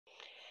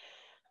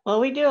Well,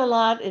 we do a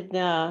lot.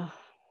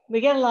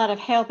 We get a lot of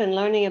help in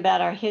learning about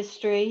our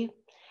history,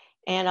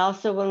 and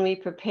also when we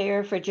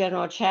prepare for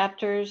general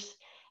chapters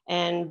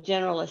and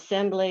general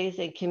assemblies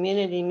and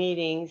community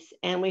meetings.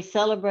 And we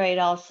celebrate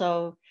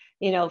also,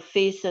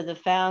 feasts of the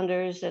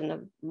founders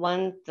and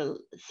the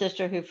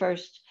sister who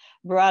first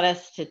brought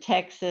us to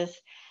Texas.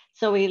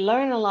 So we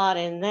learn a lot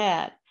in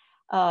that.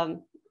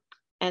 Um,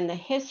 and the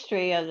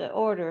history of the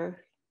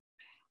order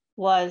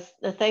was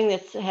the thing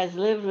that has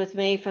lived with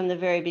me from the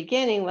very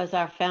beginning was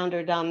our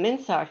founder, Don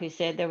Minsart, who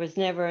said there was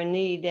never a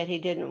need that he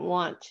didn't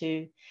want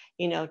to,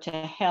 to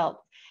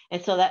help.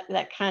 And so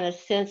that kind of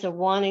sense of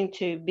wanting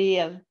to be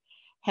of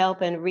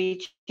help and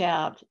reach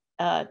out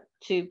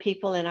to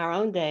people in our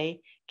own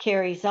day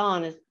carries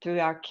on through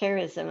our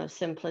charism of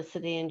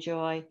simplicity and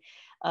joy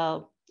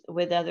uh,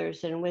 with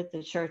others and with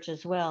the church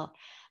as well.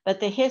 But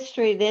the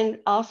history then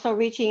also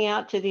reaching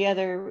out to the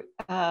other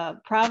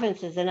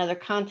provinces and other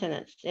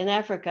continents in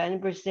Africa and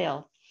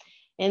Brazil,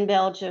 in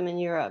Belgium and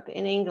Europe,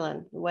 in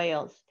England,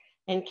 Wales,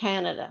 in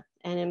Canada,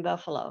 and in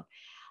Buffalo.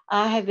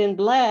 I have been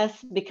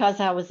blessed because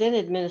I was in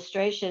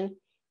administration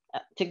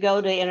to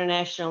go to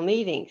international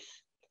meetings.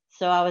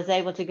 So I was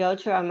able to go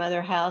to our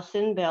mother house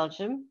in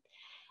Belgium.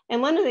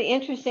 And one of the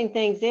interesting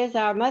things is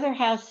our mother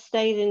house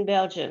stayed in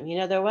Belgium.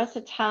 There was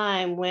a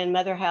time when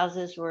mother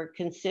houses were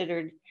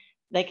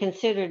they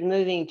considered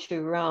moving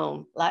to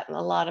Rome, like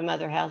a lot of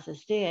mother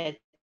houses did.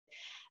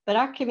 But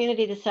our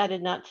community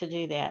decided not to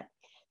do that.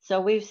 So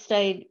we've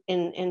stayed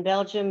in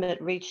Belgium, but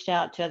reached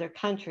out to other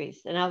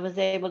countries. And I was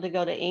able to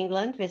go to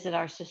England, visit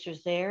our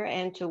sisters there,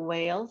 and to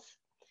Wales.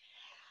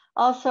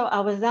 Also, I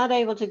was not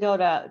able to go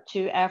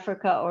to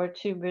Africa or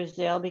to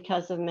Brazil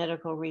because of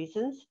medical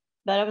reasons,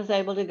 but I was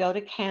able to go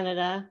to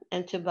Canada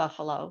and to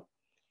Buffalo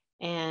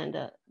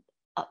and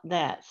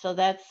that. So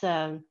that's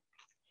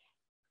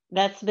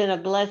been a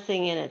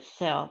blessing in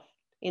itself.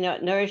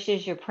 It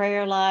nourishes your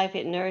prayer life,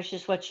 it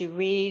nourishes what you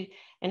read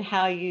and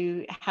how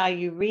you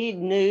read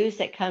news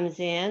that comes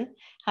in,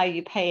 how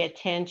you pay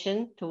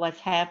attention to what's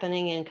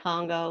happening in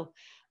Congo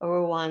or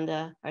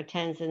Rwanda or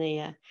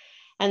Tanzania.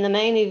 And the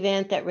main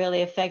event that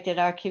really affected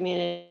our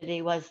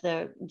community was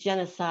the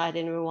genocide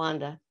in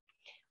Rwanda,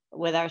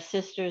 with our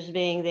sisters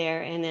being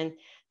there, and then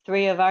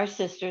three of our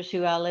sisters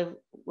who I live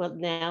with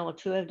now, well,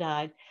 two have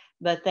died,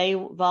 but they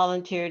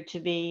volunteered to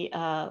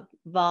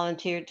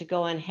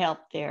go and help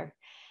there.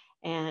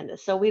 And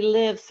so we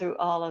lived through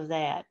all of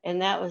that,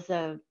 and that was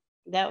a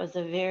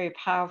very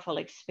powerful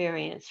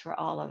experience for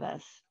all of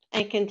us,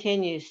 and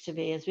continues to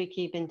be as we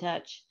keep in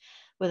touch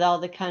with all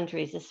the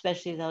countries,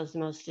 especially those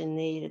most in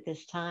need at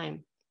this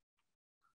time.